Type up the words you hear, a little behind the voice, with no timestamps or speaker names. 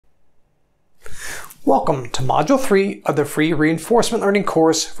Welcome to Module 3 of the free reinforcement learning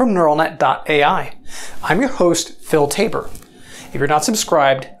course from neuralnet.ai. I'm your host, Phil Tabor. If you're not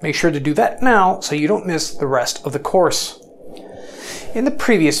subscribed, make sure to do that now so you don't miss the rest of the course. In the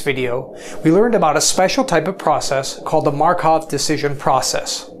previous video, we learned about a special type of process called the Markov decision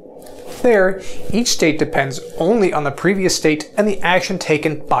process. There, each state depends only on the previous state and the action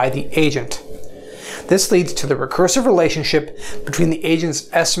taken by the agent. This leads to the recursive relationship between the agent's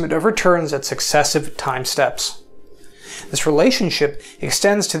estimate of returns at successive time steps. This relationship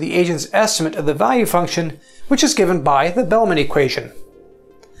extends to the agent's estimate of the value function, which is given by the Bellman equation.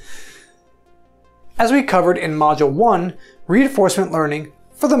 As we covered in Module 1, reinforcement learning,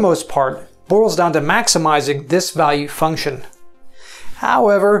 for the most part, boils down to maximizing this value function.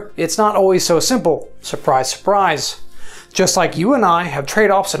 However, it's not always so simple. Surprise, surprise. Just like you and I have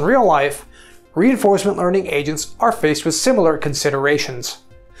trade-offs in real life, reinforcement learning agents are faced with similar considerations.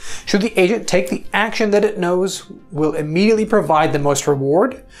 Should the agent take the action that it knows will immediately provide the most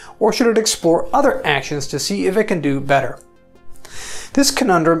reward, or should it explore other actions to see if it can do better? This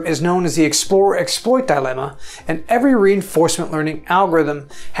conundrum is known as the explore-exploit dilemma, and every reinforcement learning algorithm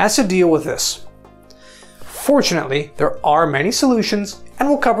has to deal with this. Fortunately, there are many solutions, and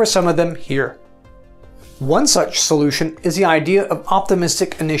we'll cover some of them here. One such solution is the idea of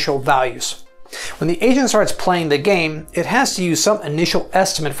optimistic initial values. When the agent starts playing the game, it has to use some initial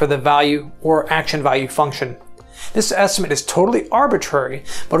estimate for the value or action value function. This estimate is totally arbitrary,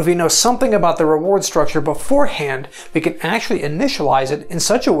 but if we know something about the reward structure beforehand, we can actually initialize it in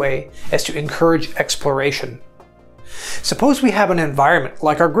such a way as to encourage exploration. Suppose we have an environment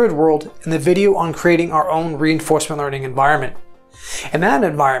like our grid world in the video on creating our own reinforcement learning environment. In that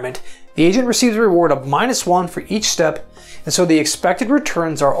environment, the agent receives a reward of -1 for each step, and so the expected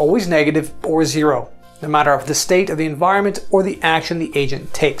returns are always negative or 0, no matter of the state of the environment or the action the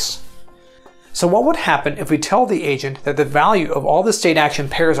agent takes. So what would happen if we tell the agent that the value of all the state action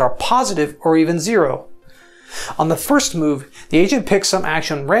pairs are positive or even 0? On the first move, the agent picks some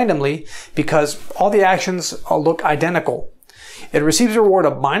action randomly because all the actions look identical. It receives a reward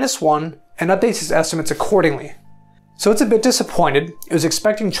of -1 and updates its estimates accordingly. So it's a bit disappointed. It was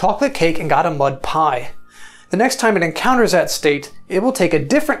expecting chocolate cake and got a mud pie. The next time it encounters that state, it will take a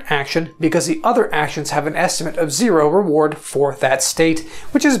different action because the other actions have an estimate of 0 reward for that state,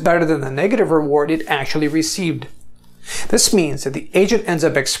 which is better than the negative reward it actually received. This means that the agent ends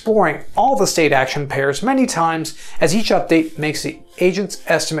up exploring all the state action pairs many times as each update makes the agent's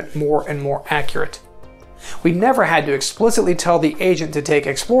estimate more and more accurate. We never had to explicitly tell the agent to take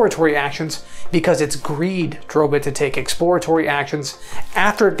exploratory actions because its greed drove it to take exploratory actions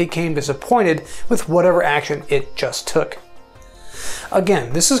after it became disappointed with whatever action it just took.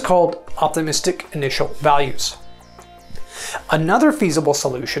 Again, this is called optimistic initial values. Another feasible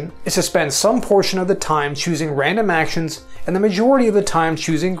solution is to spend some portion of the time choosing random actions and the majority of the time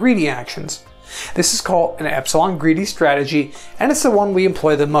choosing greedy actions. This is called an epsilon-greedy strategy, and it's the one we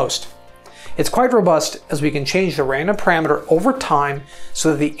employ the most. It's quite robust as we can change the random parameter over time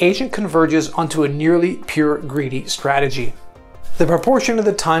so that the agent converges onto a nearly pure greedy strategy. The proportion of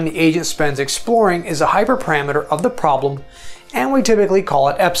the time the agent spends exploring is a hyperparameter of the problem, and we typically call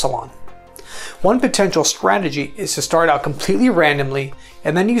it epsilon. One potential strategy is to start out completely randomly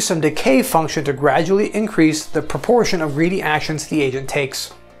and then use some decay function to gradually increase the proportion of greedy actions the agent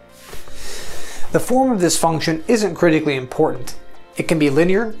takes. The form of this function isn't critically important. It can be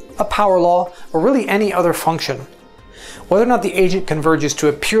linear, a power law, or really any other function. Whether or not the agent converges to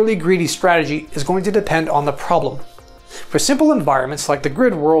a purely greedy strategy is going to depend on the problem. For simple environments like the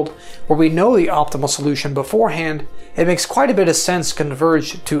grid world, where we know the optimal solution beforehand, it makes quite a bit of sense to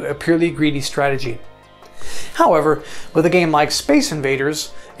converge to a purely greedy strategy. However, with a game like Space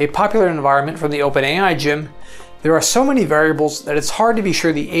Invaders, a popular environment from the OpenAI gym, there are so many variables that it's hard to be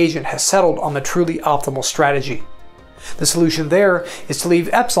sure the agent has settled on the truly optimal strategy. The solution there is to leave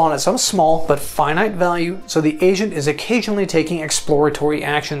epsilon at some small but finite value so the agent is occasionally taking exploratory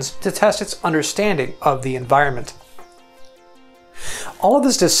actions to test its understanding of the environment. All of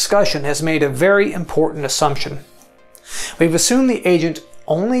this discussion has made a very important assumption. We've assumed the agent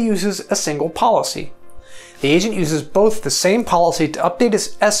only uses a single policy. The agent uses both the same policy to update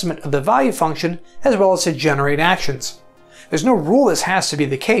its estimate of the value function as well as to generate actions. There's no rule this has to be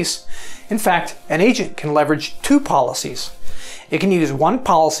the case. In fact, an agent can leverage two policies. It can use one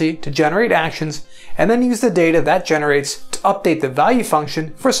policy to generate actions and then use the data that generates to update the value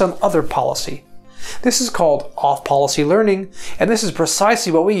function for some other policy. This is called off-policy learning, and this is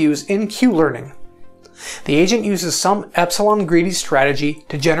precisely what we use in Q-learning. The agent uses some epsilon-greedy strategy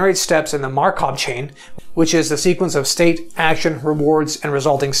to generate steps in the Markov chain, which is the sequence of state, action, rewards, and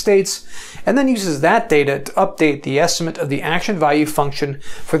resulting states, and then uses that data to update the estimate of the action value function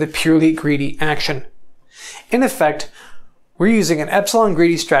for the purely greedy action. In effect, we're using an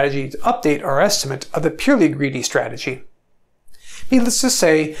epsilon-greedy strategy to update our estimate of the purely greedy strategy. Needless to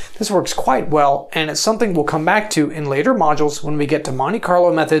say, this works quite well, and it's something we'll come back to in later modules when we get to Monte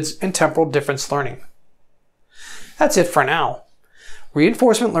Carlo methods and temporal difference learning. That's it for now.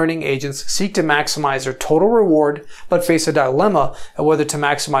 Reinforcement learning agents seek to maximize their total reward, but face a dilemma of whether to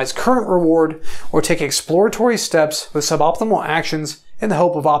maximize current reward or take exploratory steps with suboptimal actions in the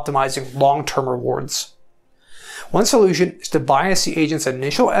hope of optimizing long-term rewards. One solution is to bias the agent's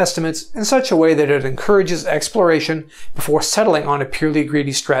initial estimates in such a way that it encourages exploration before settling on a purely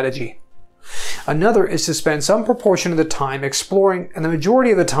greedy strategy. Another is to spend some proportion of the time exploring and the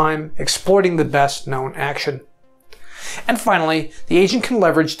majority of the time exploiting the best known action. And finally, the agent can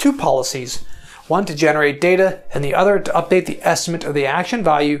leverage two policies, one to generate data and the other to update the estimate of the action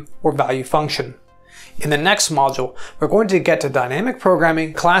value or value function. In the next module, we're going to get to dynamic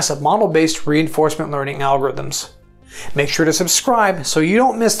programming, class of model-based reinforcement learning algorithms. Make sure to subscribe so you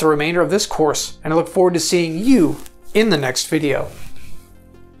don't miss the remainder of this course, and I look forward to seeing you in the next video.